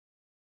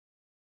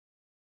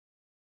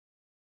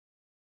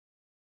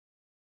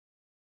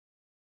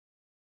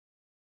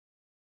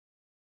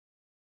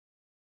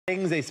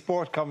Things a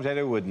sport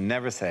commentator would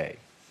never say.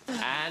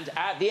 And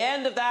at the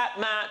end of that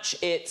match,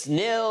 it's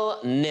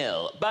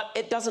 0-0. But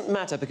it doesn't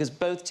matter because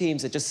both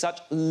teams are just such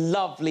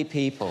lovely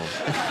people.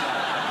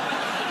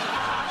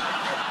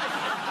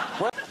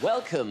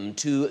 Welcome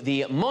to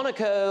the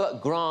Monaco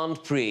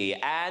Grand Prix.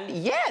 And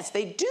yes,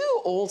 they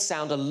do all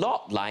sound a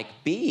lot like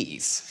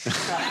bees. OK.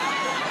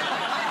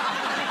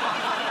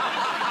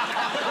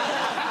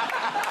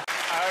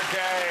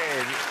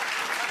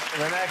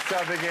 The next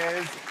topic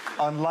is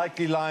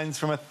unlikely lines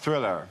from a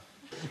thriller.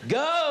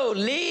 Go,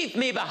 leave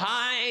me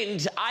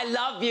behind. I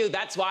love you.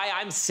 That's why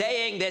I'm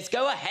saying this.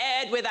 Go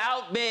ahead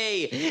without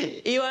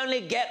me. You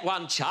only get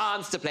one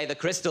chance to play the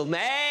Crystal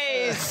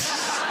Maze.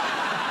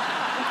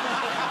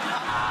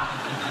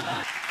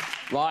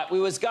 Right, we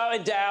was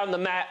going down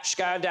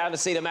to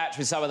see the match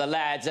with some of the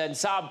lads, and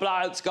some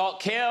blokes got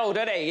killed,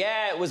 didn't he?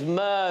 Yeah, it was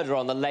murder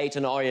on the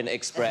Leyton Orient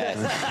Express.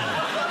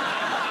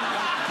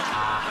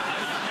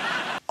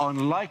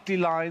 Unlikely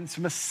lines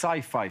from a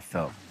sci-fi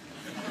film.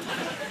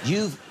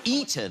 You've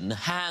eaten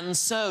Han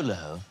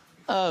Solo.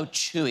 Oh,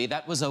 Chewie,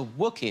 that was a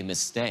Wookiee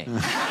mistake.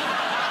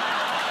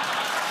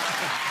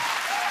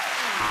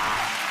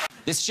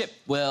 This ship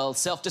will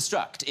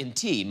self-destruct in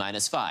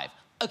T-5.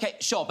 OK,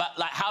 sure, but,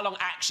 like, how long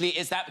actually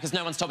is that? Because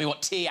no one's told me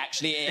what T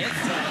actually is. OK,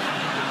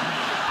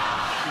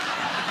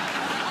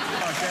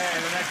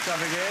 the next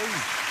topic is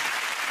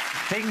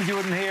things you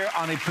wouldn't hear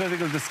on a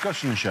political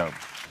discussion show.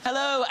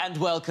 Hello and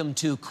welcome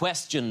to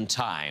Question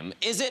Time.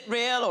 Is it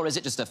real or is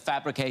it just a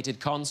fabricated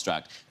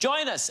construct?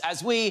 Join us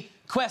as we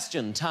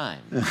question time.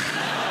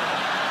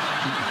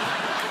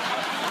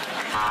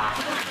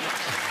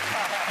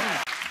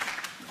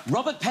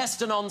 Robert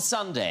Peston on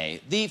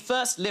Sunday, the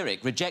first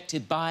lyric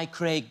rejected by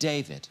Craig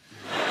David.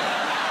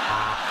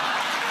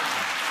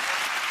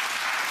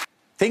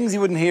 Things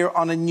you wouldn't hear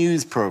on a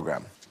news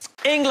programme.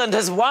 England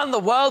has won the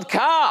World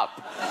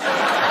Cup!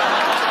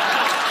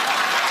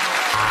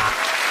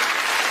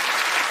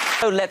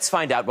 So let's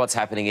find out what's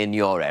happening in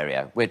your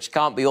area, which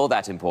can't be all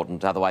that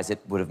important, otherwise it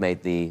would have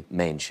made the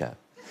main show.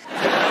 OK,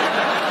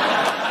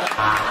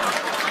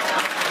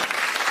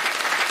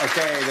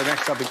 the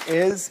next topic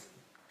is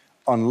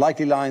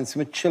unlikely lines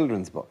from a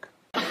children's book.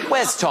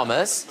 Where's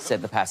Thomas?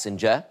 Said the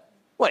passenger.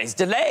 Well, he's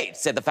delayed,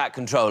 said the fat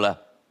controller.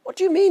 What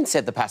do you mean,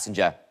 said the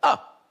passenger? Oh,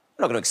 I'm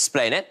not going to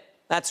explain it.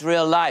 That's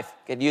real life.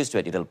 Get used to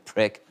it, you little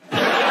prick.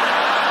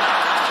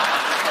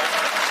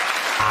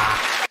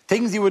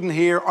 Things you wouldn't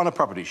hear on a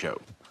property show.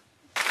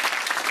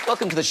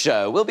 Welcome to the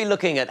show. We'll be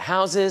looking at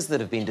houses that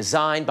have been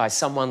designed by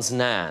someone's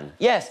nan.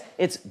 Yes,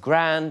 it's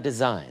grand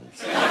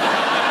designs.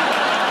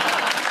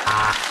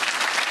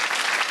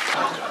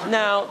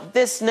 Now,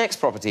 this next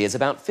property is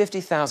about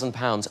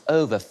 £50,000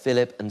 over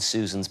Philip and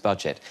Susan's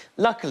budget.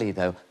 Luckily,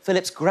 though,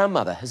 Philip's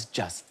grandmother has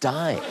just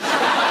died.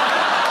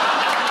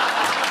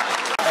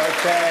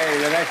 OK,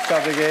 the next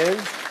topic is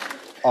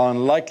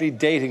unlikely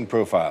dating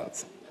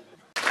profiles.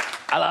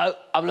 Hello,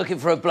 I'm looking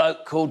for a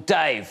bloke called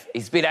Dave.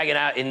 He's been hanging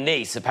out in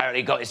Nice,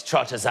 apparently got his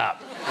trotters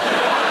up.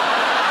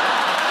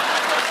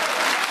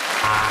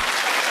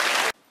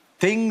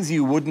 Things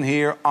you wouldn't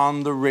hear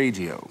on the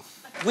radio.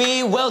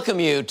 We welcome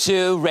you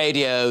to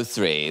Radio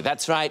 3.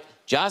 That's right,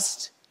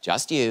 just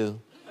you.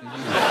 OK,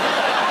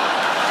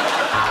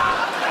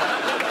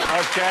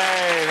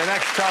 the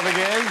next topic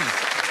is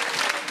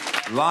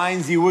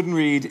lines you wouldn't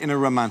read in a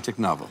romantic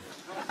novel.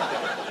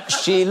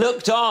 She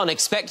looked on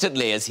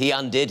expectantly as he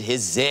undid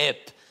his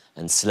zip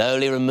and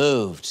slowly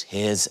removed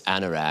his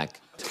anorak.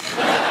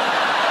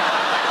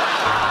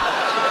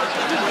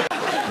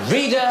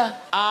 Reader,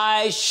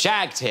 I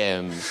shagged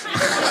him.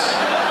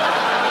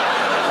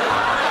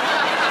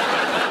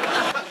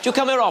 Do you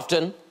come here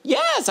often?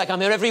 Yes, I come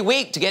here every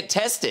week to get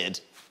tested.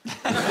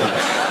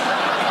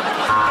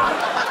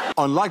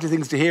 Unlikely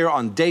things to hear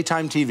on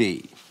daytime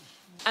TV.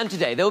 And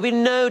today, there will be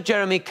no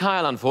Jeremy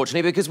Kyle,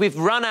 unfortunately, because we've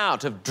run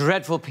out of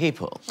dreadful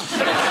people.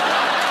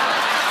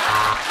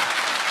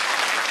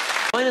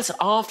 Join us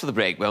after the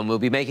break when we'll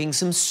be making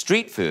some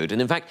street food.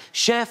 And, in fact,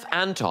 Chef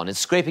Anton is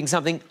scraping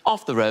something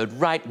off the road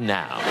right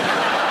now.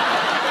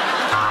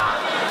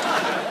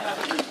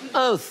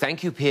 Oh,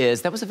 thank you,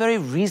 Piers. That was a very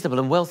reasonable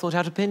and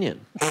well-thought-out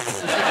opinion. OK,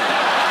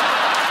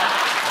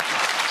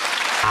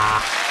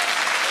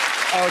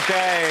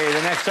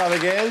 the next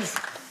topic is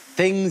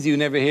things you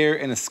never hear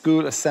in a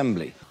school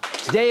assembly.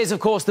 Today is,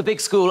 of course, the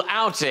big school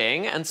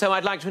outing, and so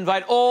I'd like to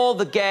invite all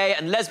the gay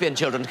and lesbian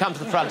children to come to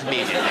the front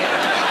immediately.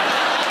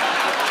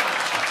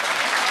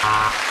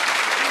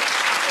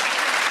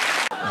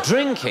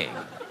 Drinking,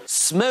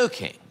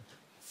 smoking,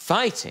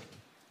 fighting.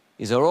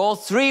 These are all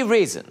 3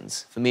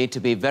 reasons for me to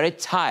be very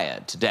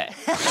tired today.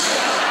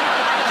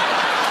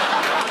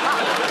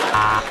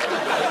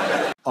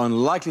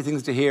 Unlikely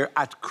things to hear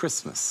at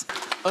Christmas.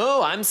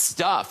 Oh, I'm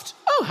stuffed.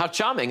 Oh, how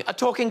charming. A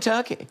talking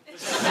turkey.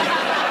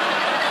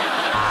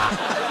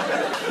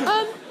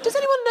 Does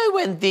anyone know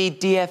when the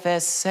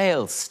DFS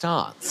sale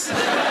starts?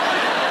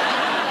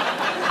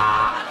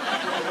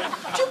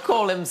 Do you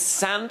call him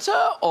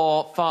Santa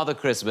or Father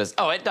Christmas?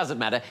 Oh, it doesn't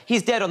matter.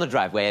 He's dead on the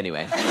driveway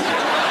anyway.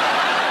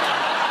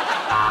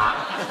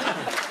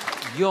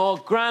 Your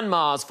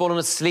grandma's fallen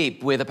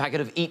asleep with a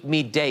packet of Eat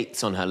Me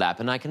dates on her lap,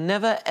 and I can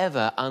never,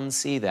 ever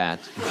unsee that.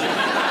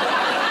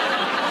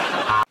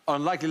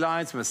 Unlikely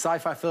lines from a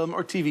sci-fi film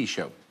or TV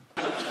show.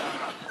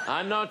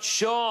 I'm not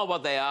sure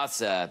what they are,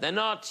 sir. They're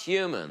not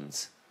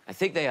humans. I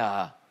think they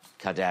are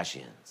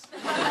Kardashians.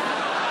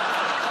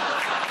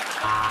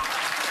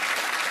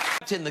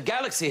 Captain, the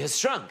galaxy has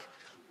shrunk.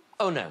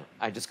 Oh, no,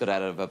 I just got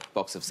out of a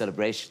box of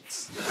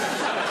celebrations.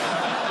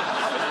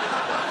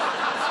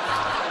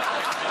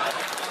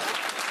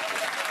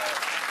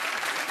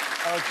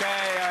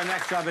 Okay, our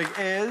next topic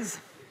is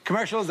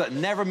commercials that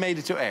never made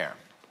it to air.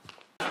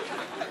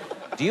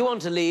 Do you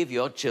want to leave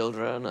your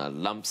children a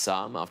lump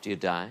sum after you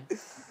die?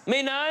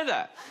 Me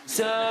neither.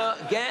 So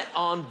get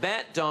on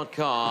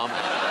bet.com.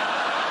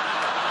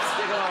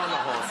 Stick it on the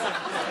horse.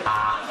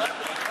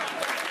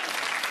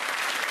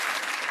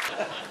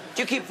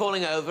 Do you keep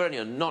falling over and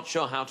you're not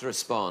sure how to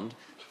respond?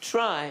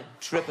 Try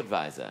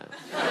TripAdvisor.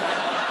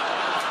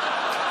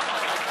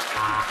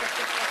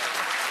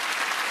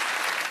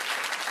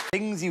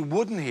 Things you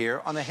wouldn't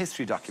hear on a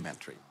history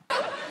documentary.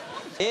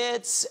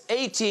 It's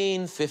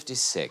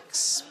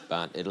 1856,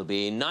 but it'll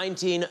be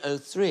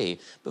 1903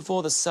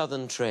 before the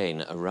Southern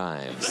train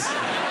arrives.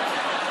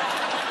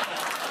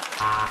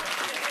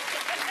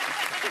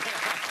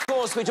 Of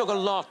course, we talk a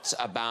lot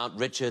about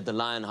Richard the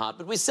Lionheart,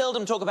 but we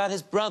seldom talk about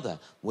his brother,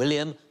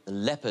 William the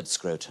Leopard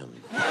Scrotum.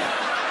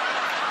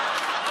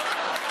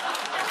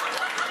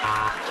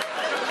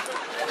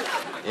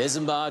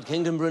 Isambard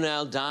Kingdom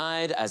Brunel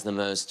died as the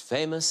most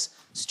famous,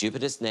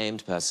 stupidest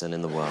named person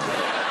in the world.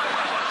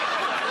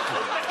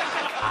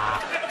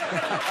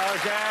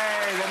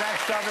 Okay, the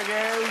next topic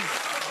is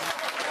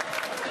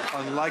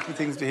unlikely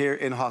things to hear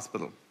in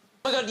hospital.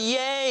 Oh, my God,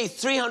 yay!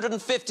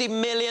 £350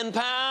 million!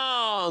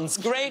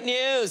 Great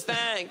news,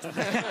 thanks.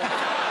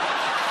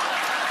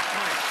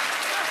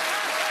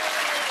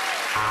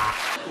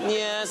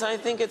 Yes, I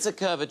think it's a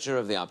curvature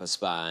of the upper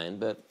spine,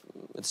 but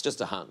it's just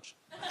a hunch.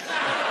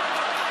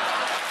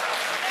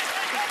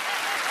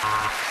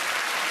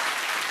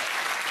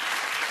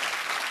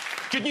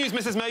 Good news,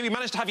 Mrs. May. We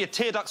managed to have your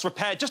tear ducts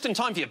repaired just in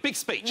time for your big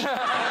speech. All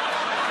right,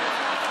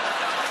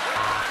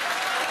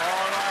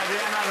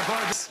 Ian, out of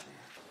points.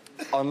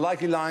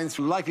 Unlikely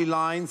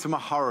lines from a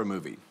horror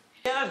movie.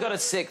 Yeah, I've got a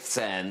sixth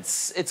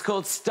sense. It's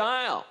called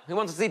style. Who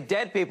wants to see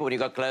dead people when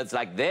you've got clothes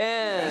like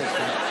this?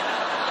 The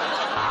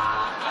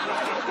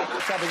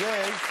topic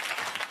is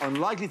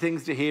unlikely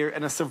things to hear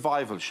in a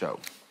survival show.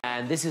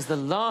 And this is the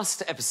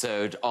last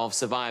episode of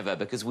Survivor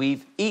because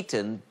we've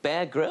eaten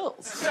Bear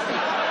Grylls.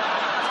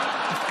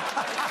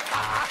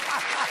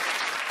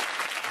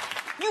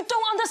 You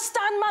don't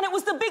understand, man. It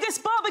was the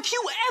biggest barbecue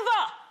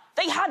ever.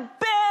 They had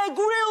Bear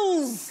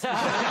Grylls.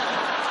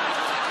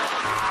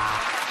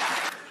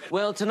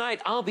 Well,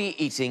 tonight I'll be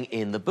eating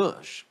in the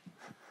bush,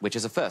 which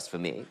is a first for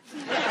me.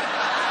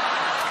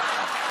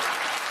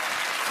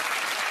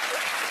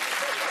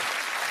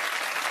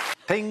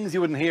 Things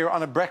you wouldn't hear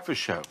on a breakfast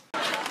show.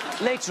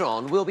 Later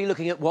on, we'll be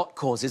looking at what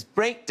causes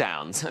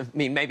breakdowns. I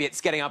mean, maybe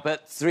it's getting up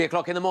at 3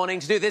 o'clock in the morning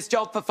to do this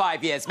job for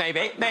 5 years,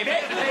 maybe.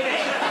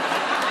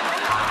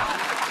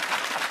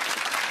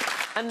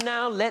 And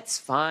now let's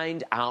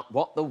find out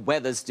what the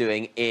weather's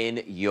doing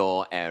in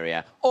your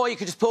area. Or you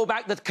could just pull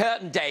back the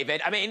curtain,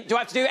 David. I mean, do I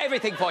have to do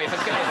everything for you, for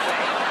goodness sake?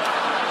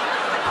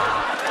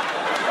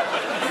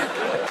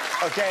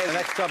 Okay, the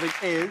next topic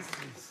is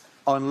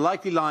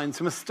unlikely lines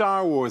from a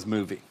Star Wars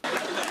movie.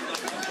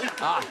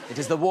 Ah, it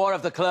is the War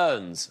of the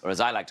Clones, or as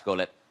I like to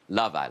call it,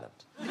 Love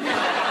Island.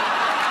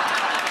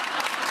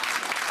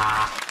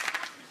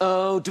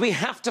 Oh, do we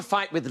have to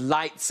fight with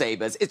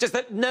lightsabers? It's just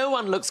that no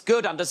one looks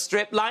good under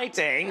strip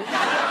lighting.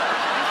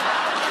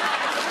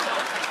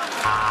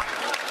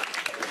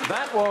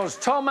 That was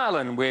Tom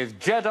Allen with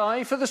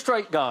Jedi for the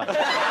Straight Guy. At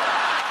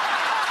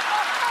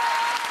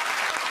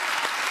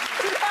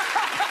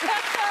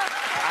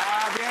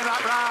the end of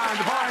that round,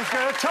 the points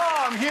go to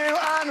Tom, Hugh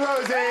and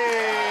Rosie.